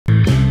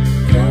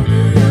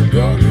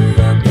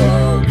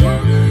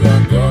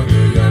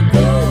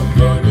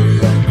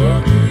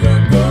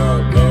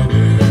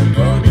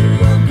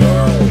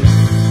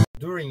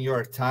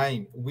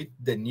time with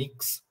the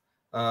Knicks,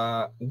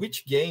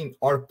 which game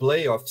or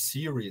playoff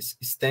series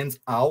stands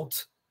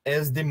out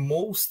as the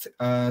most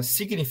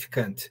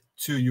significant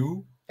to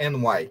you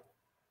and why?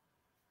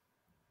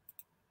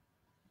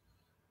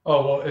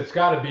 Oh, well, it's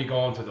got to be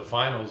going to the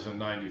finals in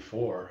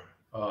 '94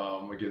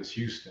 against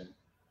Houston.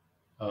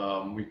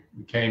 We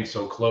came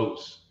so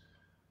close.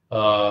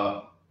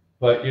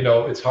 But, you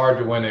know, it's hard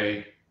to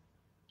win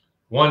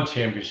one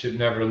championship,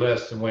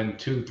 nevertheless, to win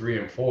 2, 3,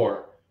 and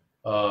 4.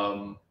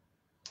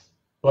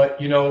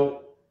 But, you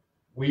know,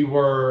 we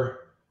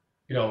were,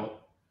 you know,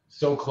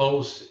 so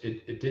close.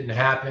 It didn't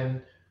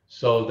happen.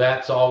 So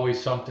that's always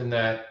something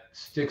that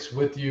sticks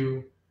with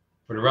you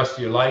for the rest of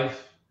your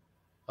life.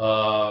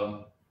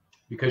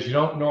 Because you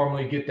don't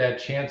normally get that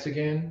chance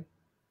again.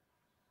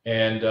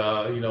 And,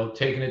 you know,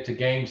 taking it to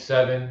Game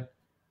 7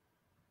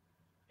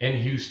 in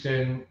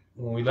Houston,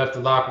 when we left the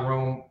locker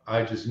room,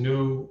 I just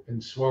knew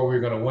and swore we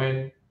were going to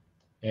win,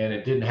 and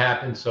it didn't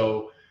happen.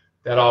 So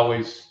that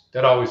always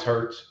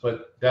hurts.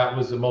 But that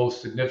was the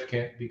most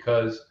significant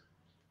because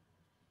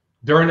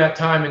during that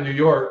time in New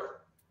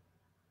York,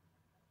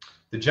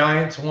 the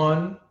Giants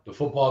won, the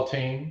football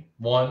team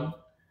won,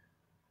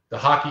 the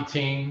hockey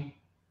team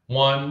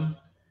won,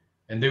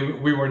 and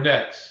then we were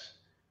next.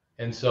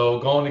 And so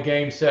going to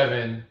Game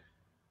 7,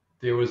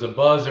 there was a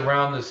buzz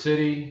around the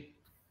city,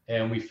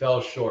 and we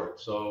fell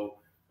short. So,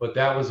 but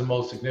that was the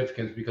most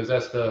significant because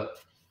that's the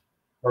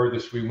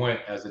furthest we went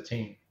as a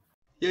team.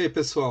 E aí,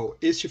 pessoal,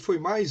 este foi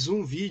mais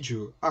um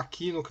vídeo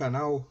aqui no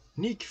canal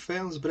Knicks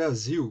Fans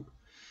Brasil.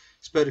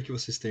 Espero que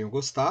vocês tenham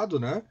gostado,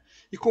 né?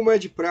 E como é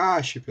de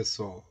praxe,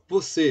 pessoal,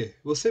 você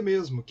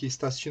mesmo que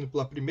está assistindo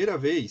pela primeira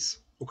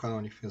vez o canal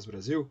Knicks Fans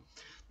Brasil,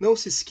 não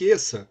se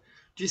esqueça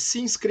de se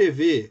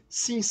inscrever,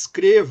 se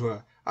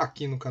inscreva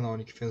aqui no canal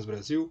Knicks Fans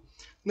Brasil.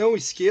 Não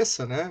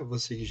esqueça, né,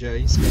 você que já é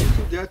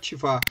inscrito, de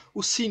ativar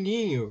o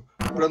sininho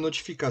para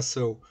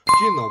notificação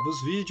de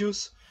novos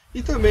vídeos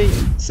e também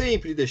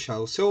sempre deixar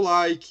o seu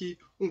like,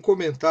 um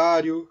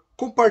comentário,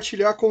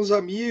 compartilhar com os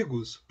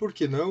amigos, por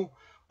que não,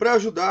 para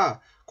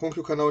ajudar com que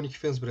o canal Knicks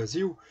Fans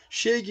Brasil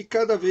chegue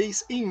cada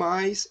vez em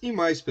mais e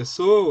mais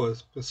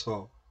pessoas,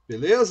 pessoal.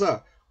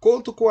 Beleza?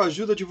 Conto com a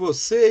ajuda de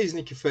vocês,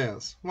 Knicks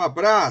Fans. Um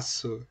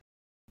abraço!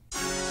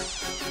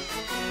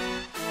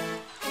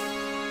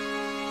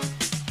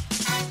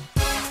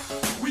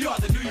 We are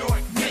the New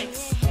York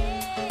Knicks.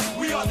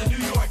 We are the New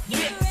York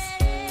Knicks.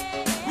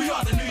 We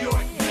are the New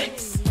York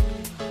Knicks.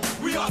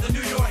 We are the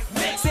New York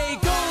Knicks. Say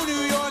go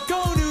New York,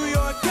 go New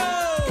York, go.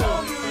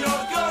 Go New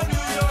York, go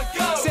New York,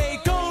 go. Say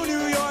go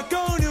New York,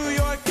 go New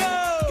York, go.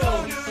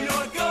 Go New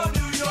York, go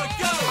New York,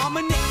 go. I'm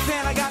a Knicks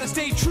fan, I gotta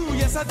stay true.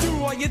 Yes I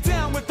do. Are you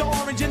down with the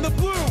orange and the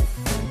blue?